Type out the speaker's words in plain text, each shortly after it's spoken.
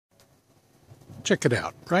Check it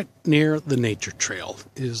out, right near the nature trail.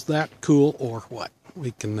 Is that cool or what?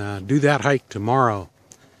 We can do that hike tomorrow.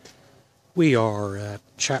 We are at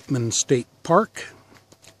Chapman State Park,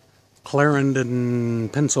 Clarendon,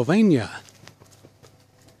 Pennsylvania.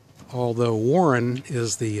 Although Warren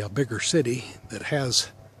is the bigger city that has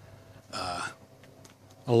a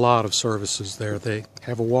lot of services there. They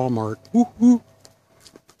have a Walmart,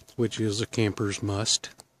 which is a camper's must.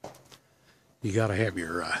 You gotta have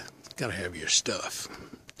your stuff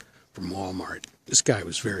from Walmart. This guy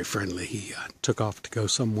was very friendly. He took off to go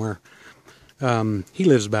somewhere. He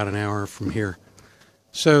lives about an hour from here.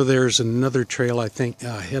 So there's another trail, I think,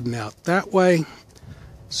 heading out that way.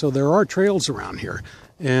 So there are trails around here.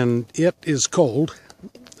 And it is cold,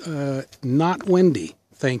 not windy.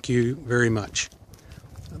 Thank you very much.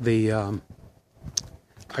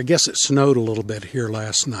 I guess it snowed a little bit here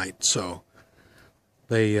last night, so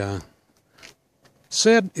they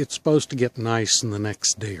said it's supposed to get nice in the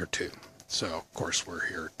next day or two. So, of course, we're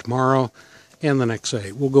here tomorrow and the next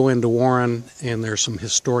day. We'll go into Warren, and there's some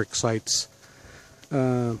historic sites,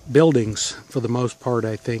 buildings for the most part,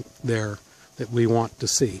 I think, there that we want to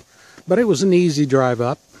see. But it was an easy drive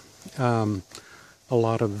up. A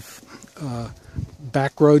lot of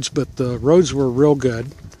back roads, but the roads were real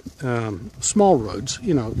good. Small roads,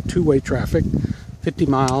 you know, two-way traffic, 50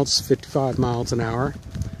 miles, 55 miles an hour.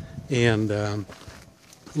 And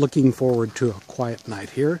looking forward to a quiet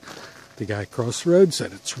night here. The guy across the road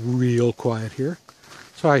said it's real quiet here.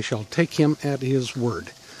 So I shall take him at his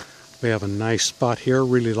word. We have a nice spot here,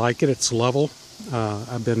 really like it. It's level.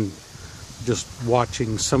 I've been just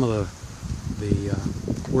watching some of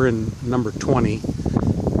we're in number 20,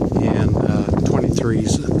 and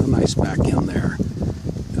 23's a nice back in there.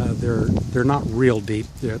 They're not real deep.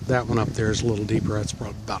 That one up there is a little deeper. That's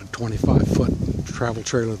probably about a 25-foot travel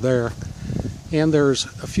trailer there. And there's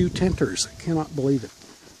a few tenters. I cannot believe it.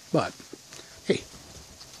 But, hey,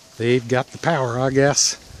 they've got the power, I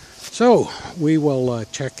guess. So, we will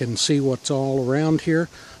check and see what's all around here.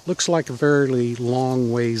 Looks like a fairly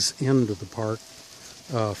long ways into the park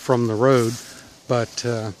from the road, but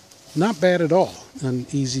not bad at all. An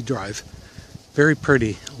easy drive. Very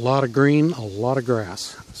pretty. A lot of green, a lot of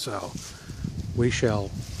grass. So, we shall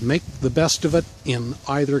make the best of it in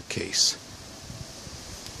either case.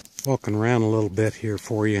 Walking around a little bit here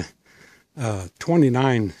for you.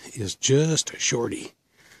 29 is just a shorty.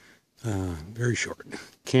 Very short.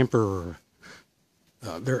 Camper or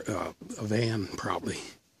a van, probably.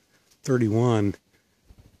 31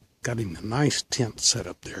 got him a nice tent set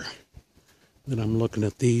up there. Then I'm looking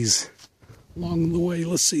at these along the way.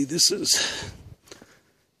 Let's see, this is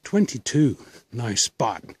 22. Nice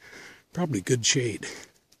spot. Probably good shade.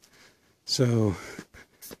 So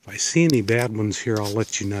if I see any bad ones here, I'll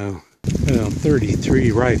let you know.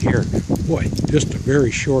 33 right here. Boy, just a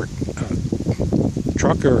very short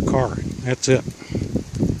truck or a car. That's it.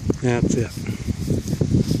 That's it.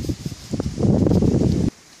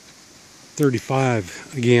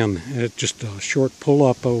 35 again. It's just a short pull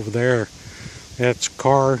up over there. That's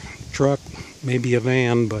car, truck, maybe a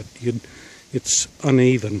van, but it's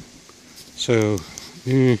uneven. So,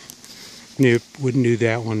 nope, wouldn't do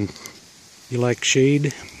that one. You like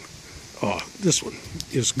shade? Oh, this one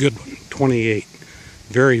is a good one. 28.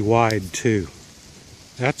 Very wide, too.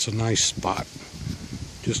 That's a nice spot.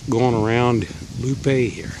 Just going around Lupe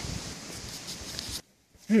here.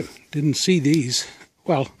 Oh, didn't see these.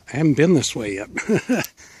 Well, I haven't been this way yet.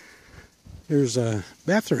 There's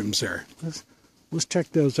bathrooms there. Let's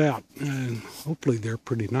check those out. Hopefully they're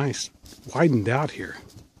pretty nice. Widened out here.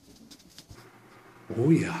 Oh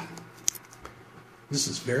yeah. This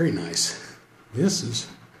is very nice. This is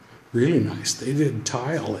really nice. They did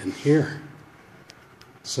tile in here.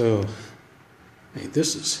 So, hey,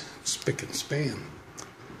 this is spick and span.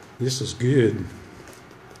 This is good.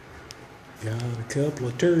 Got a couple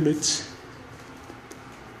of toilets.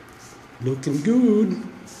 Looking good.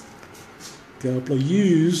 Couple of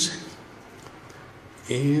U's.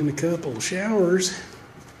 And a couple of showers.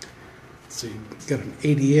 So you got an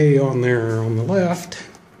ADA on there on the left.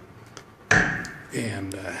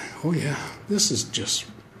 And, oh yeah, this is just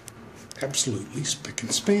absolutely spick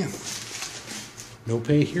and span. No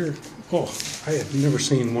pay here. Oh, I have never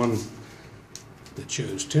seen one that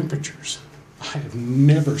shows temperatures. I have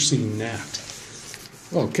never seen that.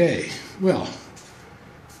 Okay, well,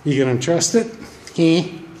 you gonna trust it?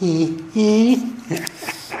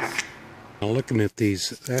 Now looking at these,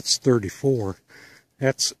 that's 34.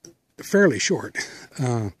 That's fairly short.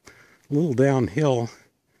 A little downhill.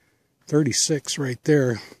 36 right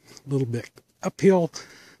there. A little bit uphill,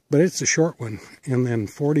 but it's a short one. And then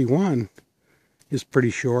 41 is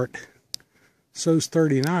pretty short. so's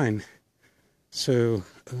 39. So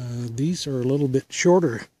these are a little bit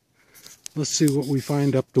shorter. Let's see what we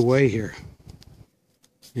find up the way here.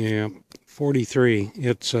 Yeah, 43.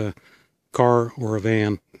 It's a car or a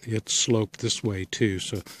van. It's sloped this way too,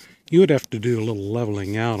 so you would have to do a little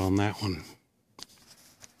leveling out on that one.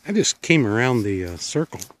 I just came around the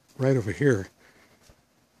circle right over here,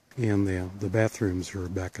 and the bathrooms are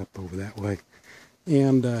back up over that way.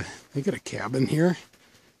 And they got a cabin here,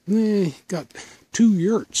 and they got 2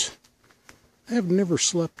 yurts. I have never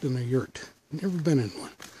slept in a yurt. Never been in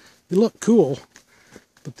one. They look cool,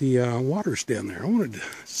 but the water's down there. I wanted to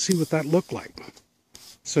see what that looked like.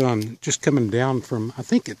 So I'm just coming down from, I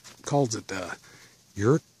think it calls it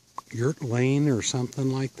Yurt Lane or something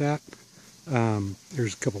like that.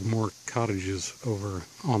 There's a couple more cottages over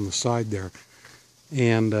on the side there.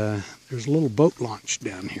 And there's a little boat launch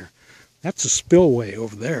down here. That's a spillway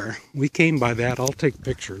over there. We came by that. I'll take a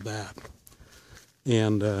picture of that.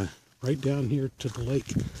 And right down here to the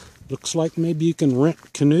lake. Looks like maybe you can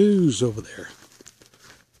rent canoes over there.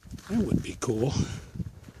 That would be cool.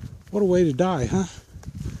 What a way to die, huh?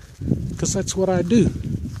 Because that's what I do.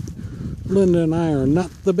 Linda and I are not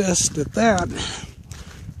the best at that.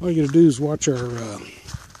 All you gotta do is watch our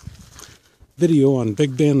video on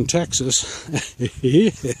Big Bend, Texas.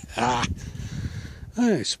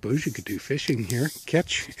 I suppose you could do fishing here.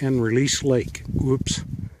 Catch and release lake. Whoops.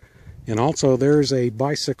 And also there's a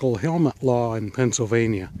bicycle helmet law in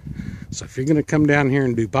Pennsylvania. So if you're going to come down here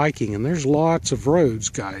and do biking, and there's lots of roads,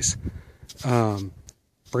 guys,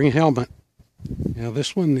 bring a helmet. Now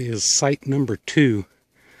this one is site number 2.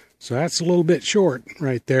 So that's a little bit short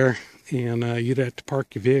right there. And you'd have to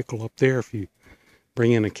park your vehicle up there if you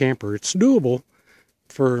bring in a camper. It's doable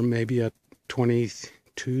for maybe a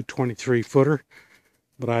 22, 23 footer.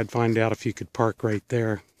 But I'd find out if you could park right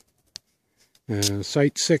there.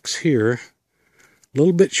 Site 6 here. A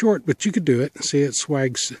little bit short, but you could do it. See, it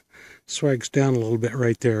swags down a little bit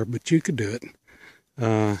right there, but you could do it.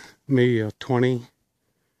 Maybe a 20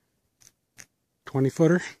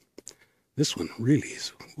 footer. This one really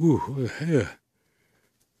is. Ooh, yeah.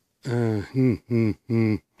 I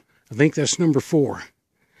think that's number 4.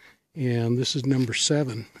 And this is number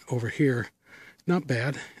 7 over here. Not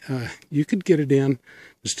bad. You could get it in.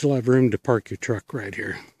 You still have room to park your truck right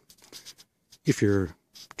here if you're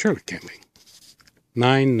trailer camping.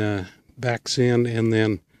 9 backs in and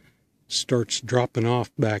then starts dropping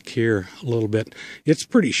off back here a little bit. It's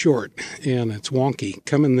pretty short and it's wonky.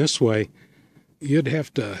 Coming this way, you'd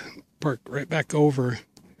have to park right back over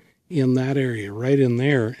in that area, right in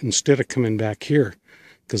there, instead of coming back here,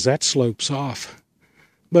 because that slopes off.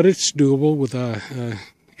 But it's doable with a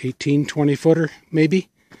 18, 20 footer, maybe.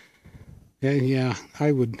 Yeah,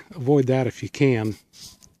 I would avoid that if you can.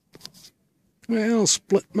 Well,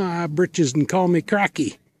 split my britches and call me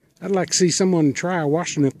cracky. I'd like to see someone try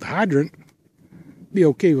washing up the hydrant. Be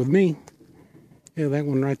okay with me. Yeah, that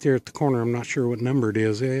one right there at the corner, I'm not sure what number it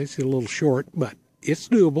is. It's a little short, but it's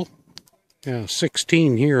doable.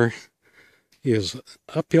 16 here is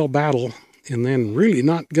uphill battle, and then really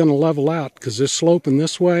not going to level out because it's sloping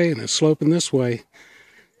this way and it's sloping this way.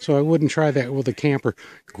 So I wouldn't try that with a camper.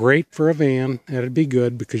 Great for a van. That'd be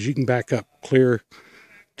good because you can back up clear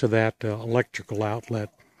to that electrical outlet.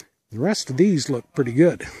 The rest of these look pretty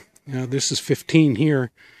good. This is 15 here.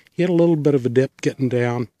 You had a little bit of a dip getting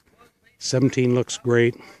down. 17 looks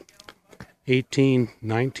great. 18,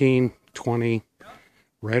 19, 20,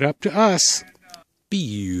 right up to us.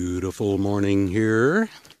 Beautiful morning here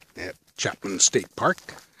at Chapman State Park.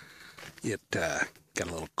 It got a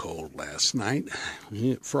little cold last night.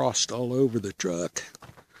 Frost all over the truck.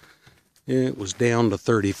 It was down to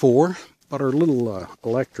 34, but our little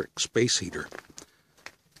electric space heater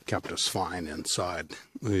kept us fine inside.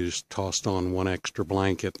 We just tossed on one extra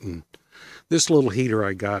blanket, and this little heater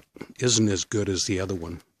I got isn't as good as the other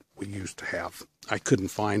one we used to have. I couldn't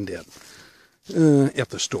find it at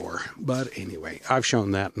the store, but anyway, I've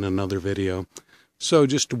shown that in another video. So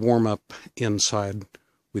just to warm up inside,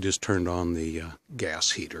 we just turned on the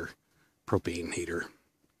gas heater, propane heater,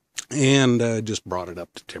 and just brought it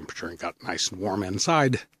up to temperature and got nice and warm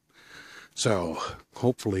inside. So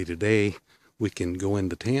hopefully today we can go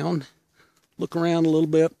into town, look around a little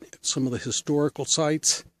bit at some of the historical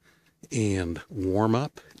sites, and warm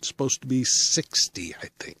up. It's supposed to be 60, I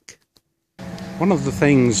think. One of the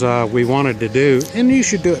things we wanted to do, and you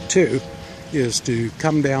should do it too, is to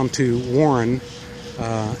come down to Warren,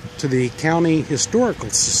 to the County Historical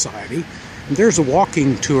Society. And there's a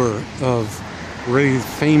walking tour of really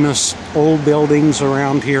famous old buildings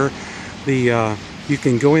around here. You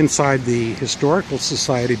can go inside the Historical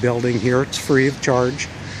Society building here. It's free of charge.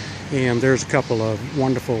 And there's a couple of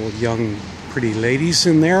wonderful young pretty ladies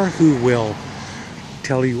in there who will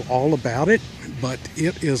tell you all about it, but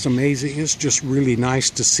it is amazing. It's just really nice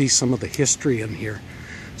to see some of the history in here.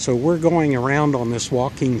 So we're going around on this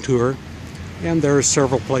walking tour, and there are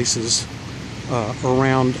several places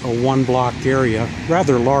around a one-block area,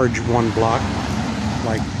 rather large one block,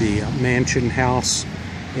 like the mansion house,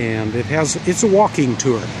 and it's a walking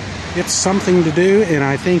tour. It's something to do, and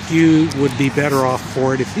I think you would be better off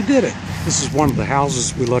for it if you did it. This is one of the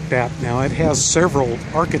houses we looked at. Now, it has several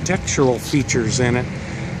architectural features in it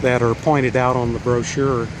that are pointed out on the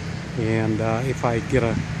brochure, and if I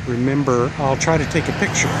remember, I'll try to take a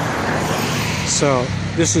picture. So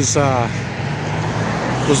this was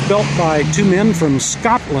built by two men from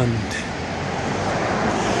Scotland.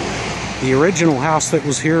 The original house that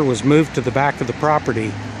was here was moved to the back of the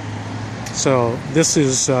property. So this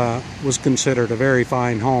was considered a very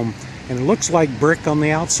fine home, and it looks like brick on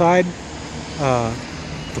the outside.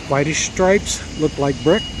 The whitish stripes look like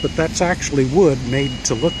brick, but that's actually wood made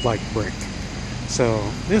to look like brick. So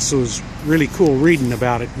this was really cool reading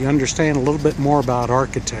about it. You understand a little bit more about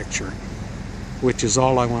architecture, which is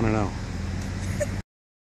all I want to know.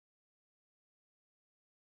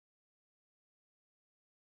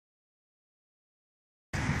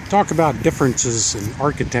 Talk about differences in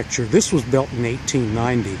architecture. This was built in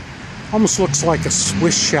 1890. Almost looks like a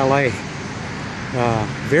Swiss chalet.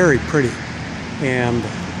 Very pretty. And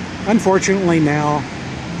unfortunately now,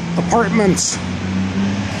 apartments.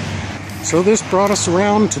 So this brought us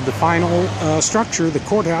around to the final structure, the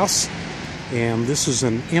courthouse. And this is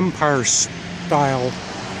an empire-style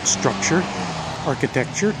structure,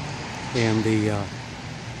 architecture. And the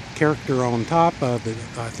character on top, I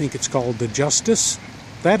think it's called the Justice.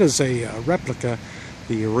 That is a replica.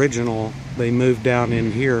 The original, they moved down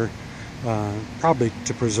in here probably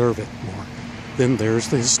to preserve it more. Then there's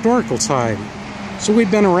the historical side. So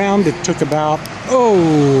we've been around. It took about,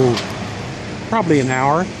 probably an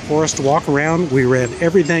hour for us to walk around. We read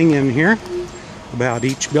everything in here about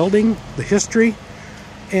each building, the history.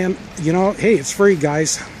 And, you know, hey, it's free,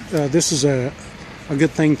 guys. This is a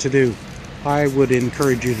good thing to do. I would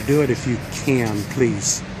encourage you to do it if you can,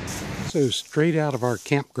 please. So straight out of our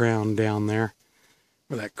campground down there,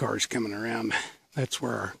 where that car's coming around, that's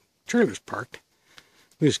where our trailer's parked.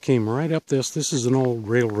 We just came right up this. This is an old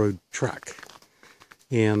railroad track.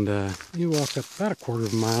 And you walk up about a quarter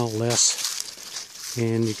of a mile less,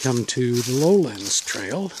 and you come to the Lowlands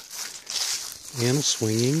Trail and a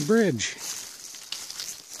swinging bridge.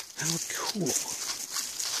 How cool.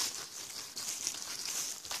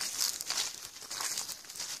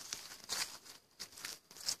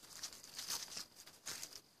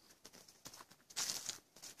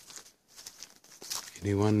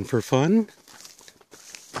 Anyone for fun?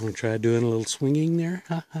 Want to try doing a little swinging there?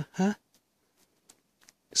 Ha ha ha.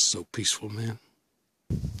 It's so peaceful, man.